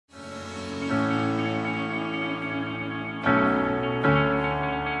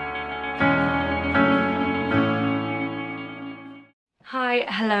Hi,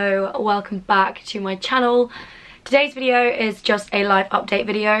 hello, welcome back to my channel. Today's video is just a life update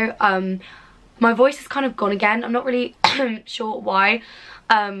video. My voice is kind of gone again. I'm not really sure why.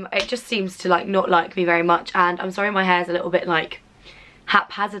 It just seems to not like me very much, and I'm sorry my hair's a little bit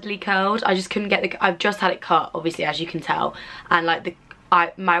haphazardly curled. I just couldn't get I've just had it cut, obviously, as you can tell, and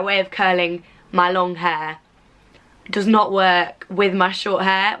my way of curling my long hair does not work with my short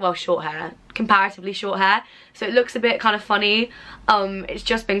hair. Well, short hair, comparatively short hair, so it looks a bit kind of funny. It's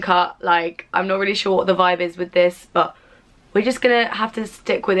just been cut. I'm not really sure what the vibe is with this, but we're just gonna have to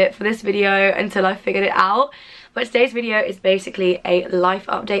stick with it for this video until I figured it out. But today's video is basically a life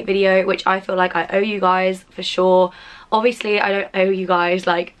update video, which I feel like I owe you guys for sure. Obviously I don't owe you guys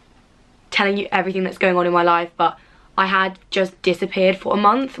telling you everything that's going on in my life, but I had just disappeared for a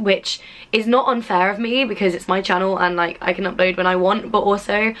month, which is not unfair of me because it's my channel and I can upload when I want, but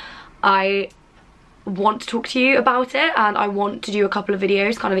also I want to talk to you about it, and I want to do a couple of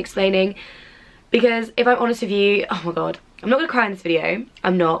videos kind of explaining, because if I'm honest with you, oh my god, I'm not gonna cry in this video.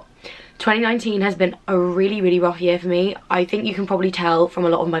 I'm not. 2019 has been a really rough year for me. I think you can probably tell from a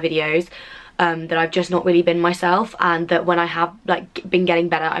lot of my videos that I've just not really been myself, and that when I have been getting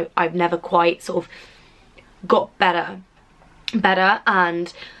better, I've never quite sort of got better,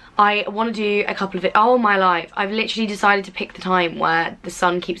 and I want to do a couple of it. Oh my life, I've literally decided to pick the time where the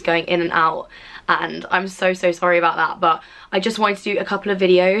sun keeps going in and out, and I'm so sorry about that, but I just wanted to do a couple of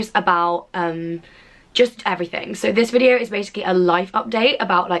videos about just everything. So this video is basically a life update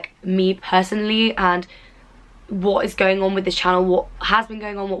about me personally and what is going on with this channel, what has been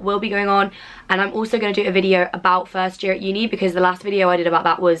going on, what will be going on. And I'm also going to do a video about first year at uni, because the last video I did about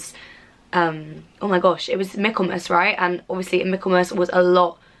that was oh my gosh, it was Michaelmas, right? And obviously Michaelmas was a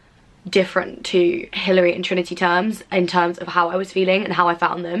lot different to Hillary and Trinity terms in terms of how I was feeling and how I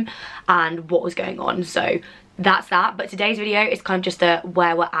found them and what was going on. So that's that. But today's video is kind of just a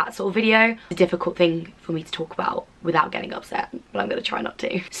where we're at sort of video. It's a difficult thing for me to talk about without getting upset, but I'm gonna try not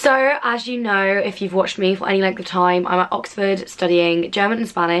to. So as you know, if you've watched me for any length of time, I'm at Oxford studying German and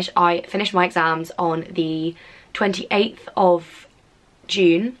Spanish. I finished my exams on the 28th of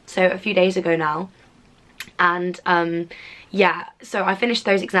June, so a few days ago now, and yeah, so I finished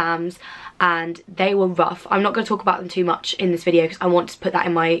those exams and they were rough. I'm not going to talk about them too much in this video because I want to put that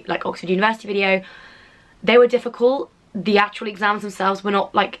in my Oxford University video. They were difficult. The actual exams themselves were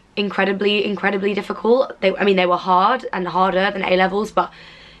not incredibly difficult. I mean, they were hard and harder than A-levels, but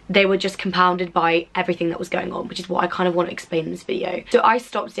they were just compounded by everything that was going on, which is what I kind of want to explain in this video. So I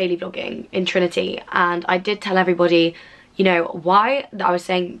stopped daily vlogging in Trinity, and I did tell everybody, you know, why. I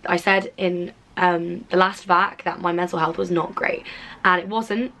said in the last VAC that my mental health was not great, and it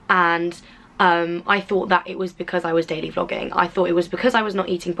wasn't, and I thought that it was because I was daily vlogging. I thought it was because I was not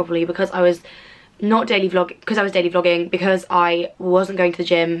eating properly, because I was not daily vlogging, because I was daily vlogging, because I wasn't going to the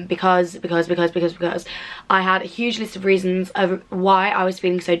gym, because I had a huge list of reasons of why I was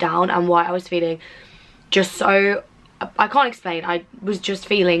feeling so down and why I was feeling just so, I can't explain. I was just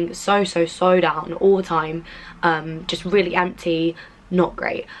feeling so down all the time, just really empty, not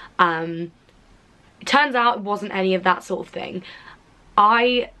great. It turns out it wasn't any of that sort of thing.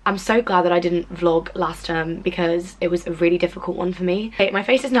 I'm so glad that I didn't vlog last term, because it was a really difficult one for me. My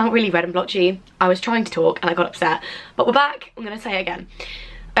face is now really red and blotchy. I was trying to talk and I got upset, but we're back. I'm gonna say it again.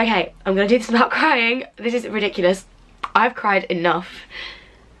 Okay, I'm gonna do this without crying. This is ridiculous. I've cried enough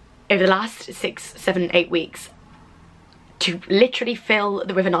over the last 6, 7, 8 weeks to literally fill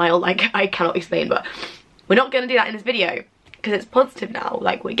the River Nile. I cannot explain, but we're not gonna do that in this video because it's positive now.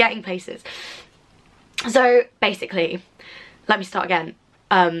 We're getting places. So basically, let me start again.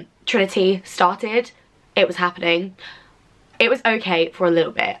 Trinity started, it was happening, it was okay for a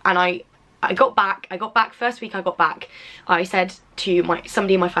little bit, and I got back, first week I got back, I said to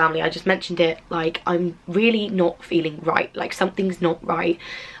somebody in my family, I just mentioned it, I'm really not feeling right, something's not right.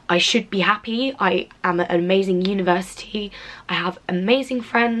 I should be happy. I am at an amazing university, I have amazing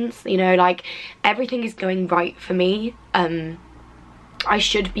friends, you know, everything is going right for me. I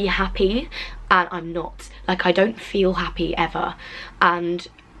should be happy, and I'm not. I don't feel happy ever. And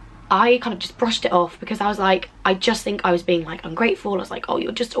I kind of just brushed it off because I was I just think I was being ungrateful. I was oh,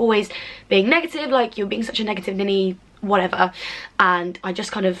 you're just always being negative, you're being such a negative ninny, whatever. And I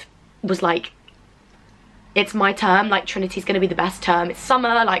just kind of was it's my term, Trinity's gonna be the best term, it's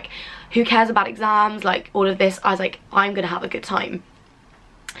summer, who cares about exams, all of this. I was I'm gonna have a good time.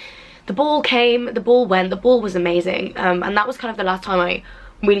 The ball came, the ball went, the ball was amazing, and that was kind of the last time I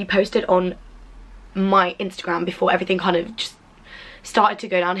really posted on my Instagram before everything kind of just started to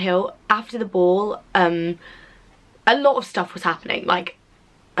go downhill. After the ball, a lot of stuff was happening,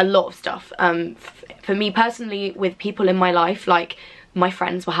 a lot of stuff. For me personally, with people in my life, my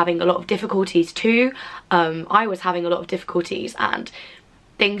friends were having a lot of difficulties too. I was having a lot of difficulties, and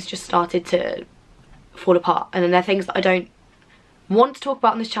things just started to fall apart. And then there are things that I don't want to talk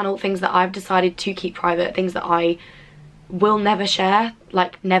about on this channel, things that I've decided to keep private, things that I will never share,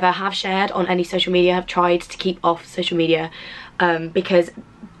 like never have shared on any social media. I've tried to keep off social media because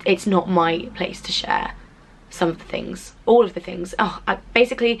it's not my place to share some of the things, all of the things.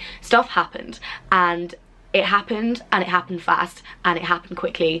 Basically stuff happened, and it happened fast, and it happened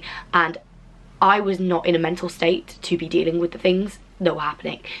quickly, and I was not in a mental state to be dealing with the things that were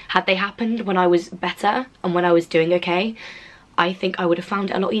happening. Had they happened when I was better and when I was doing okay, I think I would have found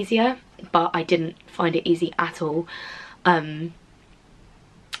it a lot easier, but I didn't find it easy at all.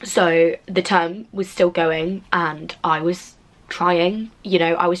 So the term was still going, and I was trying, you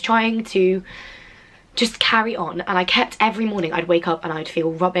know, I was trying to just carry on, and I kept, every morning I'd wake up and I'd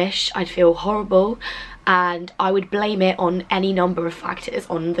feel rubbish, I'd feel horrible, and I would blame it on any number of factors,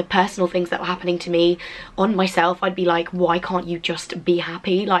 on the personal things that were happening to me, on myself. I'd be like, why can't you just be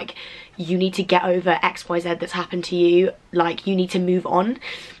happy? Like, you need to get over XYZ that's happened to you, like you need to move on.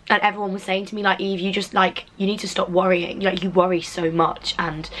 And everyone was saying to me, like, Eve, you just, like, you need to stop worrying, like you worry so much.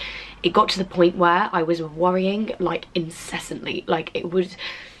 And it got to the point where I was worrying like incessantly, like it was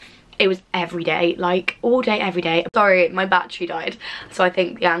every day, like all day, every day. Sorry, my battery died, so I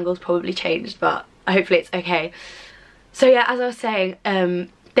think the angle's probably changed, but hopefully it's okay. So yeah, as I was saying,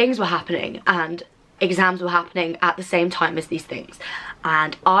 things were happening and exams were happening at the same time as these things,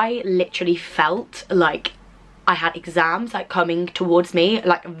 and I literally felt like I had exams like coming towards me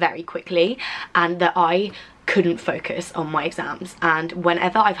like very quickly, and that I couldn't focus on my exams. And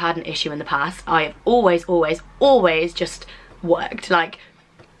whenever I've had an issue in the past, I have always just worked. Like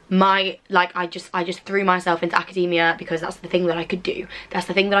I just threw myself into academia because that's the thing that I could do, that's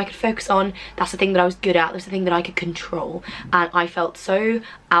the thing that I could focus on, that's the thing that I was good at, that's the thing that I could control. And I felt so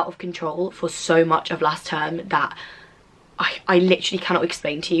out of control for so much of last term that I literally cannot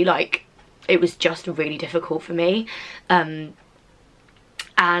explain to you. Like, it was just really difficult for me. And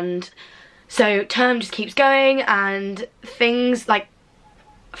so term just keeps going, and things like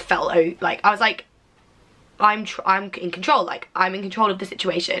felt like I was like, I'm in control, like I'm in control of the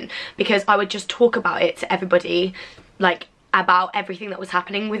situation, because I would just talk about it to everybody, like about everything that was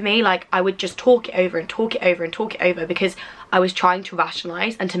happening with me. Like I would just talk it over and talk it over and talk it over, because I was trying to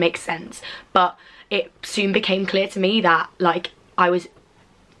rationalize and to make sense. But it soon became clear to me that like I was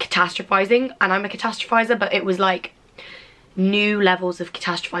catastrophizing, and I'm a catastrophizer, but it was like new levels of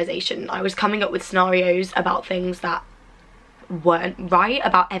catastrophization. I was coming up with scenarios about things that weren't right,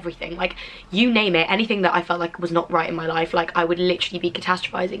 about everything, like you name it, anything that I felt like was not right in my life, like I would literally be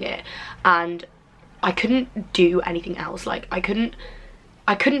catastrophizing it, and I couldn't do anything else. Like I couldn't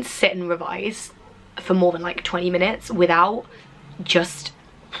sit and revise for more than like 20 minutes without just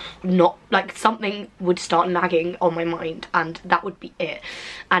not, like something would start nagging on my mind, and that would be it,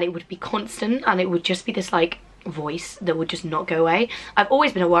 and it would be constant, and it would just be this like voice that would just not go away. I've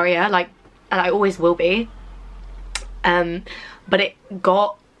always been a worrier, like, and I always will be, but it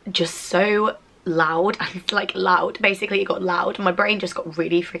got just so loud, and like loud, basically it got loud, my brain just got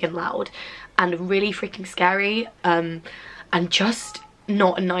really freaking loud and really freaking scary, and just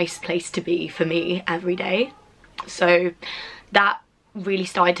not a nice place to be for me every day. So that really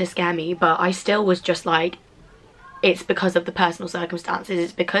started to scare me, but I still was just like, it's because of the personal circumstances,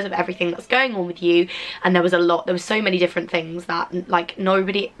 it's because of everything that's going on with you. And there was so many different things that like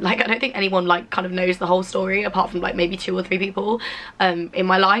nobody, like I don't think anyone like kind of knows the whole story, apart from like maybe 2 or 3 people in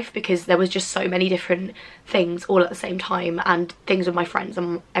my life, because there was just so many different things all at the same time, and things with my friends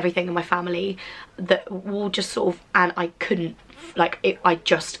and everything in my family that all just sort of, and I couldn't, like I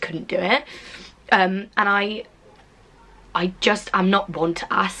just couldn't do it. And I'm not one to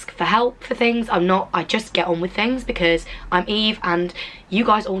ask for help for things. I just get on with things because I'm Eve, and you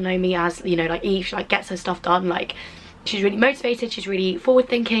guys all know me as, you know, like Eve, she like gets her stuff done, like she's really motivated, she's really forward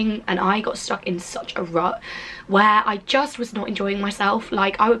thinking. And I got stuck in such a rut where I just was not enjoying myself.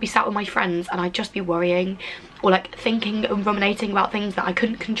 Like I would be sat with my friends and I'd just be worrying or like thinking and ruminating about things that I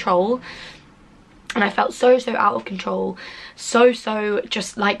couldn't control. And I felt so out of control, so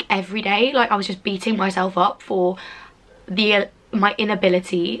just like every day, like I was just beating myself up for my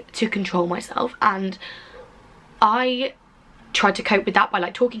inability to control myself. And I tried to cope with that by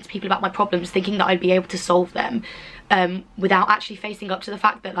like talking to people about my problems, thinking that I'd be able to solve them, without actually facing up to the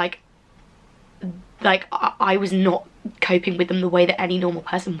fact that like I was not coping with them the way that any normal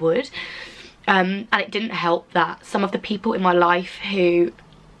person would. And it didn't help that some of the people in my life who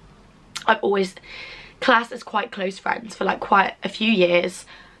I've always classed as quite close friends for like quite a few years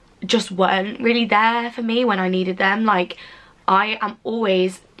just weren't really there for me when I needed them. Like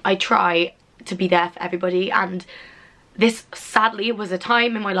I try to be there for everybody, and this sadly was a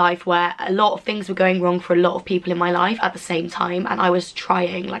time in my life where a lot of things were going wrong for a lot of people in my life at the same time, and I was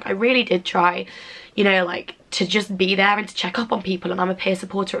trying, like I really did try, you know, like to just be there and to check up on people. And I'm a peer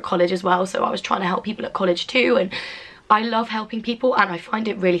supporter at college as well, so I was trying to help people at college too, and I love helping people and I find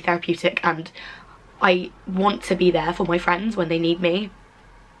it really therapeutic, and I want to be there for my friends when they need me,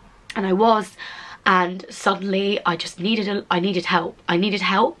 and I was. And suddenly I just needed help. I needed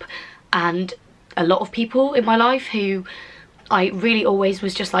help, and a lot of people in my life who I really always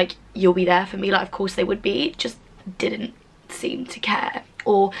was just like, you'll be there for me, like of course they would be, just didn't seem to care,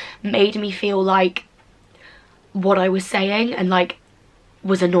 or made me feel like what I was saying and like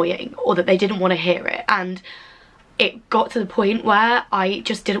was annoying, or that they didn't want to hear it. And it got to the point where I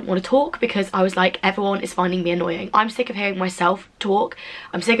just didn't want to talk, because I was like, everyone is finding me annoying. I'm sick of hearing myself talk,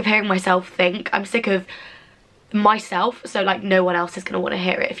 I'm sick of hearing myself think, I'm sick of myself, so like no one else is going to want to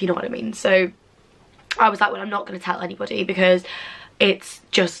hear it, if you know what I mean. So I was like, well, I'm not going to tell anybody, because it's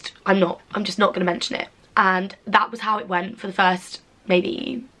just, I'm just not going to mention it. And that was how it went for the first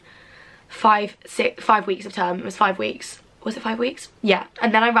maybe 5 weeks of term. It was 5 weeks. Was it 5 weeks? Yeah.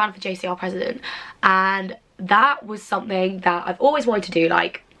 And then I ran for JCR president, and that was something that I've always wanted to do.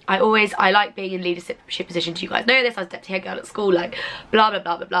 Like I like being in leadership positions. You guys know this. I was deputy head girl at school, like blah blah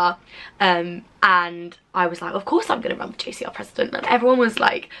blah blah blah. And I was like, of course I'm gonna run for JCR president. And everyone was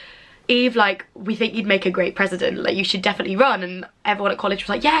like, Eve, like we think you'd make a great president, like you should definitely run. And everyone at college was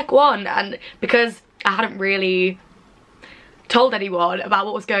like, yeah, go on. And because I hadn't really told anyone about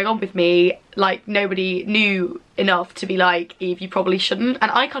what was going on with me, like nobody knew enough to be like, Eve, you probably shouldn't.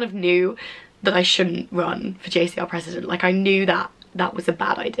 And I kind of knew that I shouldn't run for JCR president. Like I knew that that was a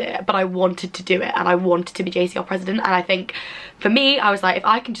bad idea, but I wanted to do it, and I wanted to be JCR president. And I think for me, I was like, if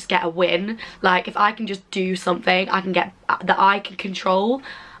I can just get a win, like if I can just do something I can get that I can control,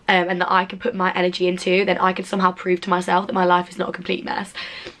 and that I can put my energy into, then I can somehow prove to myself that my life is not a complete mess.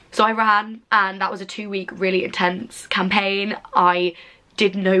 So I ran, and that was a 2-week really intense campaign. I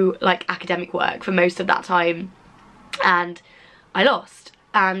did no like academic work for most of that time, and I lost.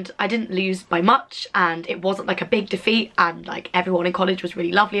 And I didn't lose by much, and it wasn't like a big defeat, and like everyone in college was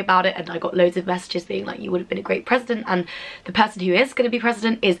really lovely about it, and I got loads of messages being like, you would have been a great president, and the person who is going to be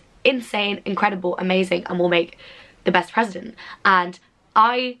president is insane, incredible, amazing, and will make the best president. And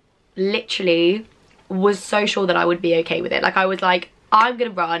I literally was so sure that I would be okay with it. Like I was like, I'm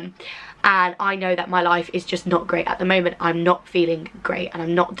gonna run, and I know that my life is just not great at the moment. I'm not feeling great and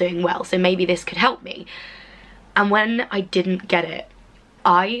I'm not doing well, so maybe this could help me. And when I didn't get it,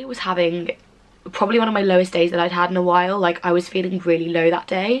 I was having probably one of my lowest days that I'd had in a while. Like I was feeling really low that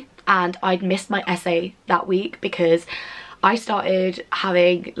day, and I'd missed my essay that week because I started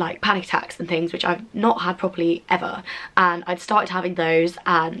having like panic attacks and things, which I've not had properly ever, and I'd started having those,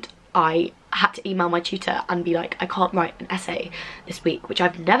 and I had to email my tutor and be like, I can't write an essay this week, which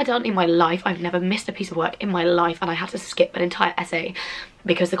I've never done in my life. I've never missed a piece of work in my life, and I had to skip an entire essay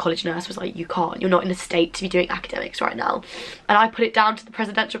because the college nurse was like, you can't, you're not in a state to be doing academics right now. And I put it down to the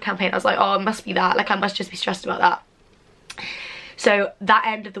presidential campaign. I was like, oh, it must be that, like I must just be stressed about that. So that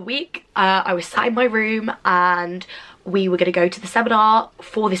end of the week, I was sat in my room, and we were gonna go to the seminar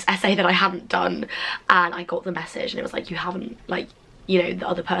for this essay that I hadn't done, and I got the message, and it was like, you haven't, like, you know, the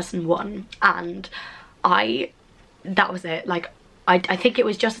other person won. And that was it. Like I think it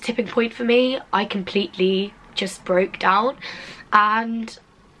was just a tipping point for me. I completely just broke down, and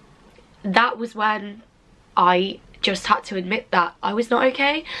that was when I just had to admit that I was not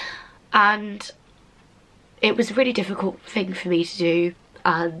okay. And it was a really difficult thing for me to do,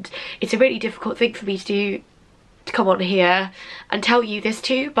 and it's a really difficult thing for me to do, to come on here and tell you this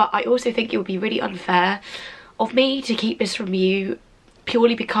too. But I also think it would be really unfair of me to keep this from you,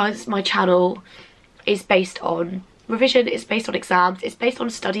 purely because my channel is based on revision, it's based on exams, it's based on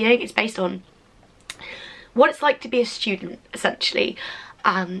studying, it's based on what it's like to be a student, essentially.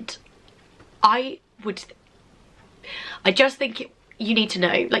 And I just think you need to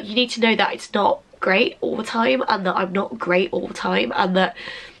know, like you need to know that it's not great all the time, and that I'm not great all the time, and that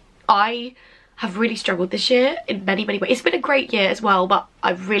I have really struggled this year in many ways. It's been a great year as well, but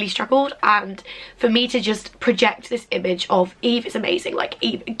I've really struggled. And for me to just project this image of Eve is amazing, like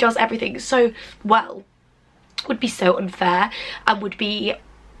Eve does everything so well, would be so unfair, and would be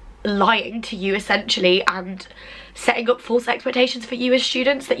lying to you essentially, and setting up false expectations for you as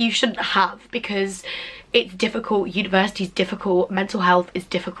students that you shouldn't have, because it's difficult, university's difficult, mental health is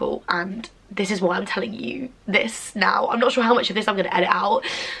difficult. And this is why I'm telling you this now. I'm not sure how much of this I'm going to edit out,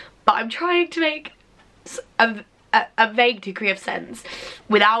 but I'm trying to make a vague degree of sense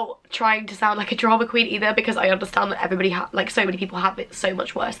without trying to sound like a drama queen either, because I understand that everybody like so many people have it so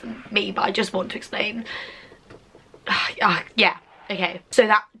much worse than me, but I just want to explain. Yeah, okay. So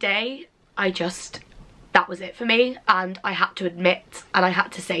that day, that was it for me, and I had to admit and I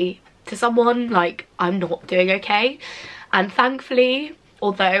had to say to someone, like, I'm not doing okay. And thankfully,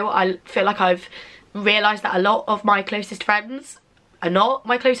 although I feel like I've realised that a lot of my closest friends are not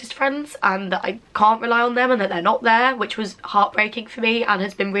my closest friends and that I can't rely on them and that they're not there, which was heartbreaking for me and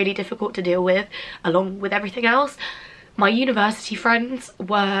has been really difficult to deal with along with everything else, my university friends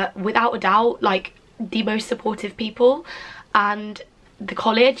were without a doubt like the most supportive people, and the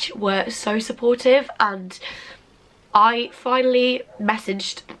college were so supportive. And I finally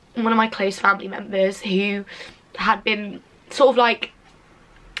messaged one of my close family members who had been sort of like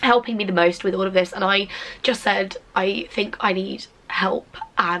helping me the most with all of this, and I just said, I think I need help.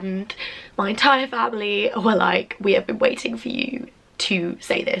 And my entire family were like, we have been waiting for you to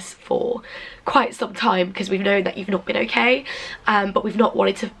say this for quite some time because we've known that you've not been okay, but we've not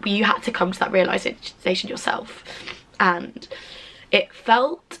wanted to, you had to come to that realization yourself. And it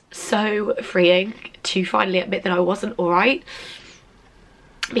felt so freeing to finally admit that I wasn't alright,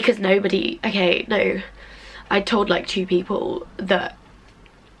 because nobody, okay, no, I told like 2 people that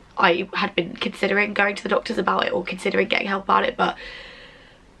I had been considering going to the doctors about it or considering getting help about it, but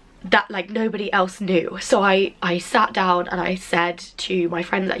that like nobody else knew. So I sat down and I said to my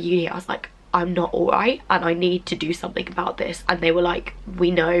friends at uni, I was like, I'm not alright and I need to do something about this. And they were like,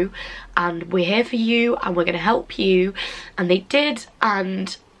 we know and we're here for you and we're gonna help you. And they did.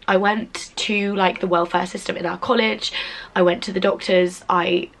 And I went to like the welfare system in our college, I went to the doctors,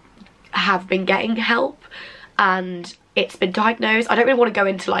 I have been getting help and it's been diagnosed. I don't really want to go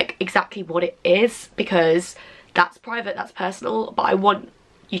into like exactly what it is because that's private, that's personal, but I want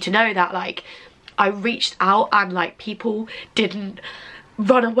you to know that like I reached out and like people didn't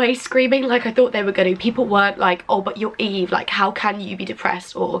run away screaming like I thought they were going to. People weren't like, oh but you're Eve, like how can you be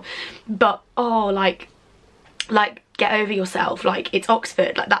depressed, or but oh like get over yourself, like it's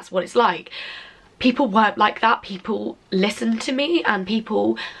Oxford, like that's what it's like. People weren't like that. People listened to me and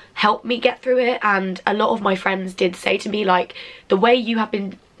people helped me get through it. And a lot of my friends did say to me, like, the way you have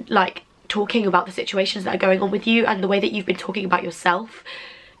been like talking about the situations that are going on with you and the way that you've been talking about yourself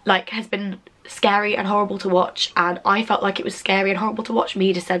like has been scary and horrible to watch. And I felt like it was scary and horrible to watch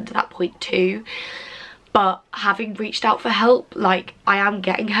me descend to that point too. But having reached out for help, like I am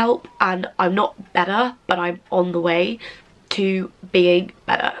getting help and I'm not better, but I'm on the way to being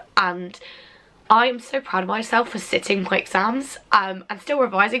better. And I am so proud of myself for sitting my exams and still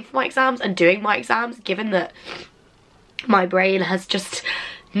revising for my exams and doing my exams, given that my brain has just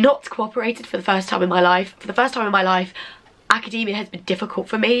not cooperated for the first time in my life. For the first time in my life, academia has been difficult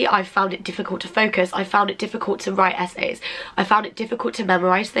for me. I've found it difficult to focus. I found it difficult to write essays. I found it difficult to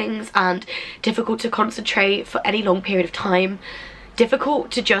memorize things and difficult to concentrate for any long period of time. Difficult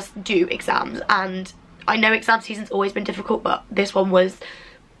to just do exams. And I know exam season's always been difficult, but this one was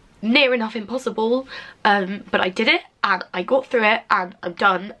near enough impossible, but I did it and I got through it and I'm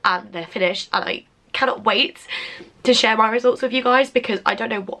done and they're finished, and I cannot wait to share my results with you guys because I don't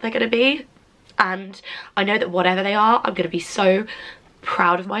know what they're going to be, and I know that whatever they are, I'm going to be so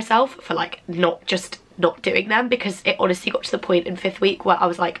proud of myself for like not doing them, because it honestly got to the point in 5th week where I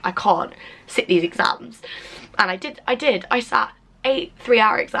was like, I can't sit these exams. And I sat 8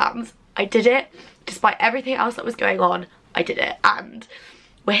 3-hour exams. I did it despite everything else that was going on. I did it, and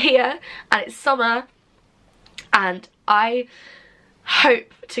we're here and it's summer, and I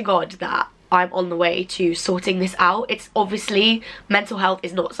hope to God that I'm on the way to sorting this out. It's obviously, mental health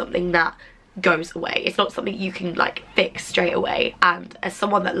is not something that goes away. It's not something you can like fix straight away, and as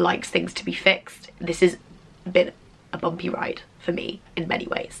someone that likes things to be fixed, this has been a bumpy ride for me in many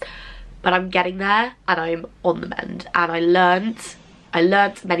ways, but I'm getting there and I'm on the mend. And I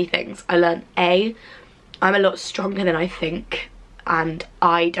learned many things. I learned A, I'm a lot stronger than I think, and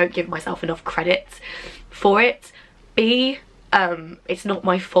I don't give myself enough credit for it. B, it's not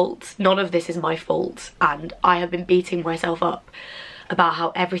my fault. None of this is my fault, and I have been beating myself up about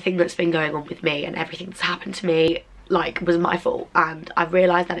how everything that's been going on with me and everything that's happened to me like was my fault, and I've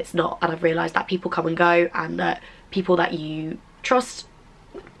realised that it's not, and I've realised that people come and go, and that people that you trust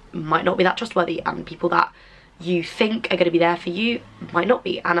might not be that trustworthy, and people that you think are going to be there for you might not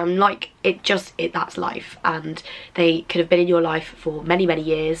be. And I'm like, that's life, and they could have been in your life for many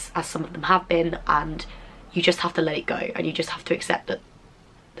years, as some of them have been, and you just have to let it go, and you just have to accept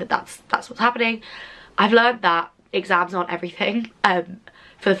that's what's happening. I've learned that exams aren't everything.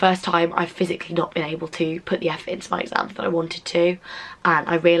 for the first time, I've physically not been able to put the effort into my exams that I wanted to, and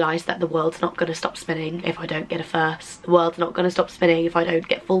I realised that the world's not going to stop spinning if I don't get a first. The world's not going to stop spinning if I don't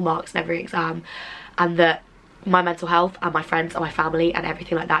get full marks in every exam, and that my mental health and my friends and my family and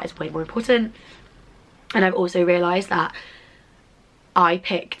everything like that is way more important. And I've also realised that I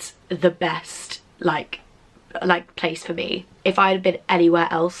picked the best like place for me. If I had been anywhere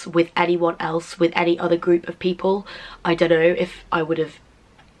else with anyone else, with any other group of people, I don't know if I would have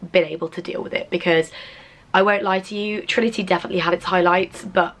been able to deal with it, because I won't lie to you, Trinity definitely had its highlights,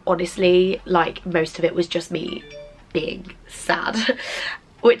 but honestly, like, most of it was just me being sad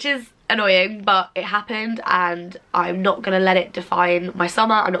which is annoying, but it happened, and I'm not gonna let it define my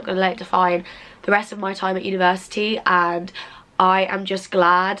summer. I'm not gonna let it define the rest of my time at university, and I am just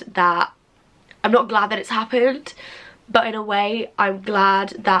glad that, I'm not glad that it's happened, but in a way I'm glad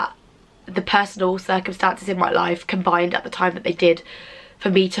that the personal circumstances in my life combined at the time that they did for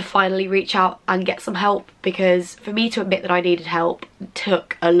me to finally reach out and get some help, because for me to admit that I needed help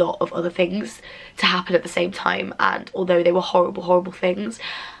took a lot of other things to happen at the same time, and although they were horrible, horrible things,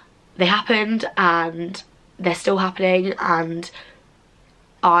 they happened and they're still happening, and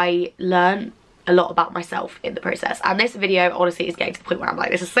I learned a lot about myself in the process. And this video honestly is getting to the point where I'm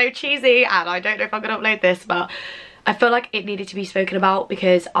like, this is so cheesy and I don't know if I'm gonna upload this, but I feel like it needed to be spoken about,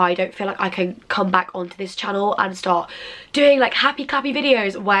 because I don't feel like I can come back onto this channel and start doing like happy clappy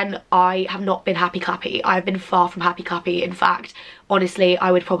videos when I have not been happy clappy. I've been far from happy clappy. In fact, honestly,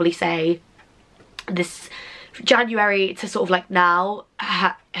 I would probably say this January to sort of like now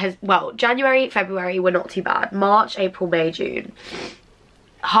well, January, February were not too bad. March, April, May, June,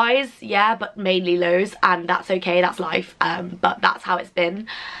 highs, yeah, but mainly lows, and that's okay, that's life, but that's how it's been.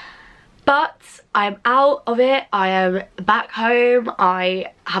 But I'm out of it. I am back home.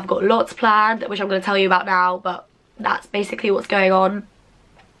 I have got lots planned, which I'm going to tell you about now, but that's basically what's going on.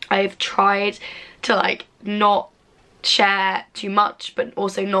 I've tried to like not share too much, but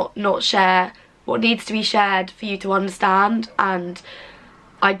also not share what needs to be shared for you to understand, and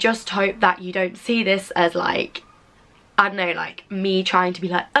I just hope that you don't see this as like, I don't know, like me trying to be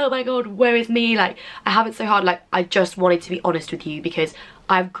like, oh my god, where is me? Like, I have it so hard. Like, I just wanted to be honest with you, because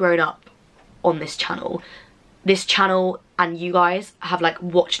I've grown up on this channel. This channel and you guys have like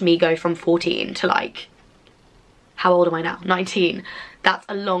watched me go from 14 to like, how old am I now? 19. That's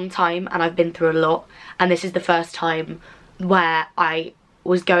a long time, and I've been through a lot, and this is the first time where I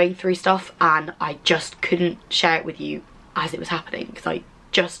was going through stuff and I just couldn't share it with you as it was happening, because I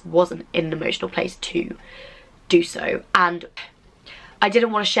just wasn't in an emotional place to do so, and I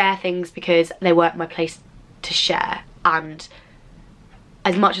didn't want to share things because they weren't my place to share. And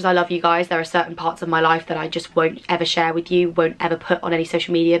as much as I love you guys, there are certain parts of my life that I just won't ever share with you, won't ever put on any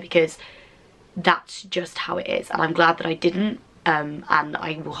social media, because that's just how it is, and I'm glad that I didn't, and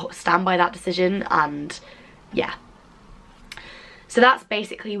I will stand by that decision. And yeah, so that's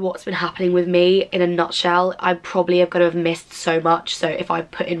basically what's been happening with me in a nutshell. I probably am going to have missed so much, so if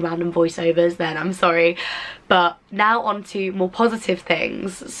I've put in random voiceovers, then I'm sorry. But now on to more positive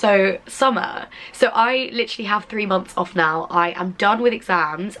things. So summer. So I literally have 3 months off now. I am done with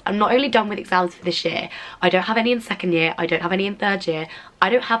exams. I'm not only done with exams for this year, I don't have any in second year, I don't have any in third year, I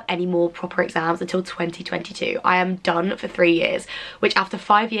don't have any more proper exams until 2022. I am done for 3 years, which after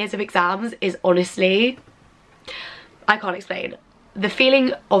 5 years of exams is honestly, I can't explain. The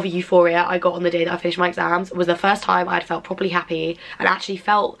feeling of euphoria I got on the day that I finished my exams was the first time I'd felt properly happy, and actually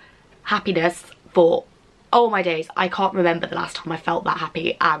felt happiness for, oh my days, I can't remember the last time I felt that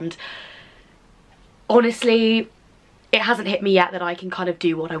happy. And honestly, it hasn't hit me yet that I can kind of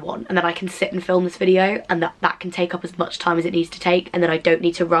do what I want, and that I can sit and film this video, and that can take up as much time as it needs to take, and that I don't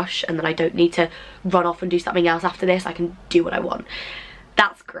need to rush, and that I don't need to run off and do something else after this. I can do what I want.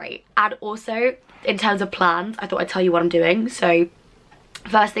 That's great. And also, in terms of plans, I thought I'd tell you what I'm doing. So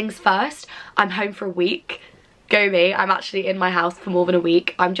first things first, I'm home for a week. Go me, I'm actually in my house for more than a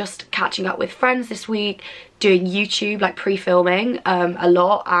week. I'm just catching up with friends this week, doing YouTube, like pre-filming a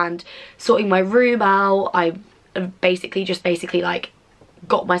lot, and sorting my room out. I basically like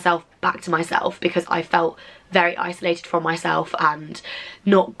got myself back to myself, because I felt very isolated from myself and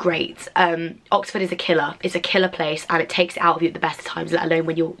not great. Oxford is a killer. It's a killer place, and it takes it out of you at the best of times, let alone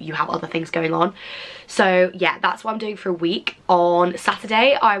when you have other things going on. So yeah, that's what I'm doing for a week. On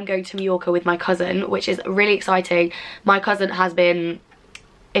Saturday, I'm going to Mallorca with my cousin, which is really exciting. My cousin has been,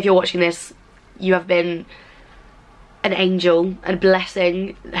 if you're watching this, you have been an angel, and a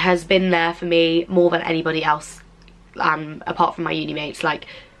blessing, has been there for me more than anybody else, apart from my uni mates. Like,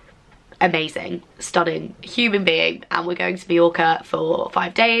 amazing, stunning human being, and we're going to Mallorca for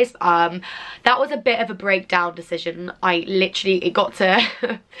 5 days. That was a bit of a breakdown decision. I literally, it got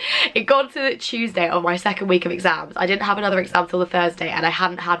to Tuesday on my second week of exams. I didn't have another exam till the Thursday, and I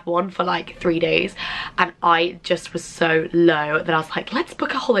hadn't had one for like 3 days, and I just was so low that I was like, let's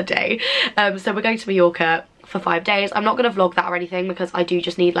book a holiday. So we're going to Mallorca for 5 days. I'm not gonna vlog that or anything because I do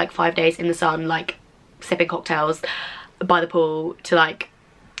just need like 5 days in the sun, like sipping cocktails by the pool to like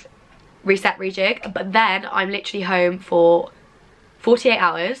reset, rejig. But then I'm literally home for 48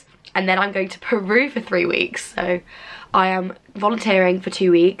 hours, and then I'm going to Peru for 3 weeks. So I am volunteering for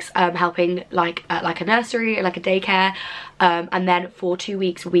 2 weeks, helping like at like a nursery and like a daycare, and then for 2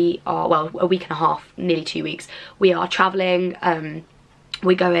 weeks we are, well, a week and a half, nearly 2 weeks, we are traveling.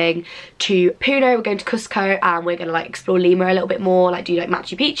 We're going to Puno, we're going to Cusco, and we're gonna like explore Lima a little bit more, like do like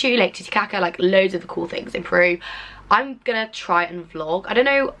Machu Picchu, Lake Titicaca, like loads of the cool things in Peru. I'm gonna try and vlog. I don't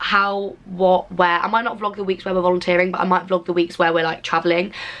know how, what, where. I might not vlog the weeks where we're volunteering, but I might vlog the weeks where we're like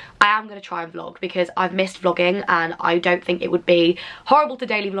traveling. I am gonna try and vlog because I've missed vlogging, and I don't think it would be horrible to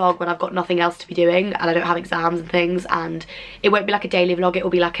daily vlog when I've got nothing else to be doing and I don't have exams and things, and it won't be like a daily vlog, it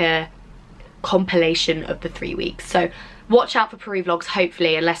will be like a compilation of the 3 weeks. So watch out for Peru vlogs,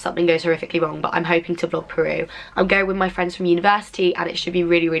 hopefully, unless something goes horrifically wrong, but I'm hoping to vlog Peru. I'm going with my friends from university, and it should be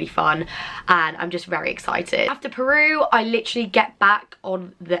really, really fun, and I'm just very excited. After Peru, I literally get back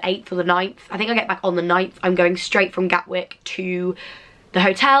on the 8th or the 9th. I think I get back on the 9th. I'm going straight from Gatwick to the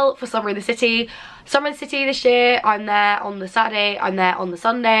hotel for Summer in the City. Summer in the City this year, I'm there on the Saturday, I'm there on the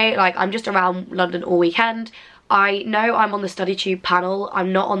Sunday. Like, I'm just around London all weekend. I know I'm on the StudyTube panel.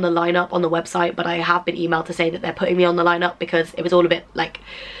 I'm not on the lineup on the website, but I have been emailed to say that they're putting me on the lineup because it was all a bit like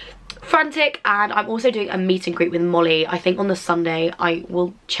frantic. And I'm also doing a meet and greet with Molly, I think on the Sunday. I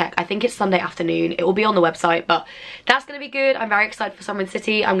will check. I think it's Sunday afternoon. It will be on the website, but that's going to be good. I'm very excited for Summer in the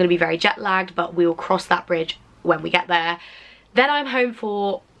City. I'm going to be very jet lagged, but we will cross that bridge when we get there. Then I'm home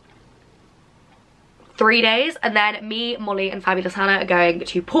for 3 days, and then me, Molly and Fabulous Hannah are going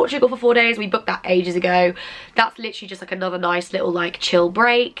to Portugal for 4 days. We booked that ages ago. That's literally just like another nice little like chill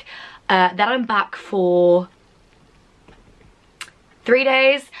break. Then I'm back for 3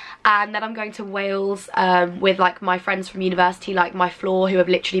 days, and then I'm going to Wales with like my friends from university, like my floor, who have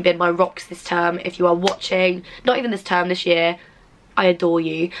literally been my rocks this term. If you are watching, not even this term, this year, I adore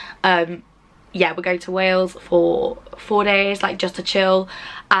you. Yeah, we're going to Wales for 4 days, like just to chill,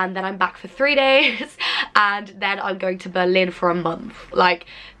 and then I'm back for 3 days, and then I'm going to Berlin for a month. Like,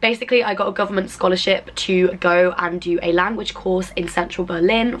 basically I got a government scholarship to go and do a language course in central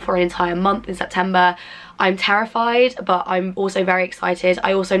Berlin for an entire month in September. I'm terrified, but I'm also very excited.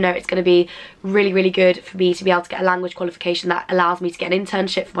 I also know it's going to be really, really good for me to be able to get a language qualification that allows me to get an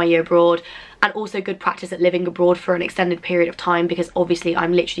internship for my year abroad, and also good practice at living abroad for an extended period of time, because obviously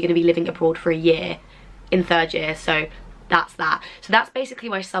I'm literally going to be living abroad for a year in 3rd year, so that's that. So that's basically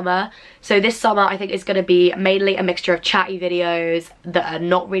my summer. So this summer I think is going to be mainly a mixture of chatty videos that are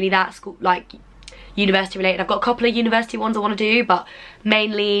not really that school, like university related. I've got a couple of university ones I want to do, but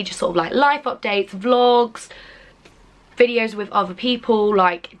mainly just sort of like life updates, vlogs, videos with other people.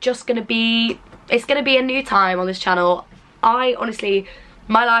 Like, just gonna be, it's gonna be a new time on this channel. I honestly,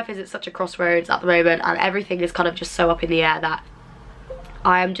 my life is at such a crossroads at the moment, and everything is kind of just so up in the air that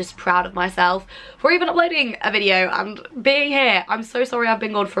I am just proud of myself for even uploading a video and being here. I'm so sorry I've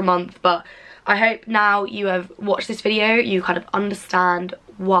been gone for a month, but I hope now you have watched this video, you kind of understand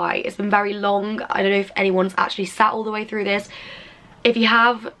why. It's been very long. I don't know if anyone's actually sat all the way through this. If you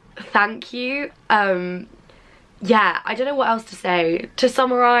have, thank you. Yeah, I don't know what else to say. To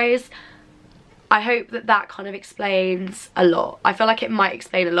summarise, I hope that that kind of explains a lot. I feel like it might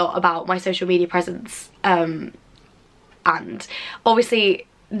explain a lot about my social media presence. And obviously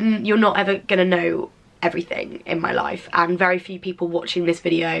you're not ever gonna know everything in my life, and very few people watching this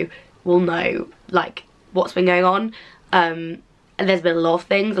video will know like what's been going on. And there's been a lot of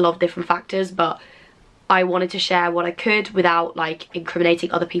things, a lot of different factors, but I wanted to share what I could without like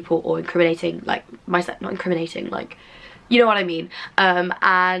incriminating other people or incriminating like myself, not incriminating, like, you know what I mean.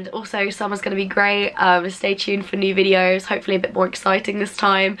 And also summer's gonna be great. Stay tuned for new videos, hopefully a bit more exciting this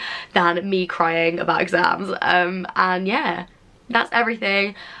time than me crying about exams. And yeah, that's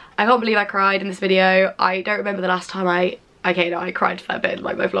everything. I can't believe I cried in this video. I don't remember the last time okay, no, I cried a fair bit in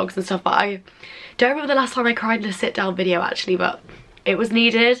like my vlogs and stuff, but I don't remember the last time I cried in a sit down video actually, but it was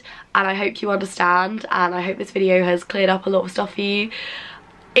needed, and I hope you understand, and I hope this video has cleared up a lot of stuff for you.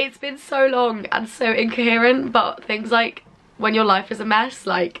 It's been so long and so incoherent, but things like when your life is a mess,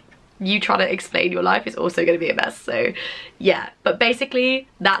 like you trying to explain your life is also going to be a mess. So yeah, but basically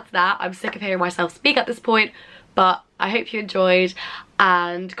that's that. I'm sick of hearing myself speak at this point, but I hope you enjoyed,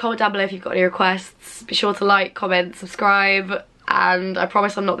 and comment down below if you've got any requests. Be sure to like, comment, subscribe, and I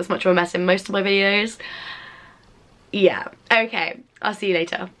promise I'm not this much of a mess in most of my videos. Yeah, okay, I'll see you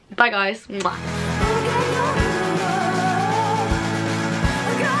later. Bye guys. Mwah.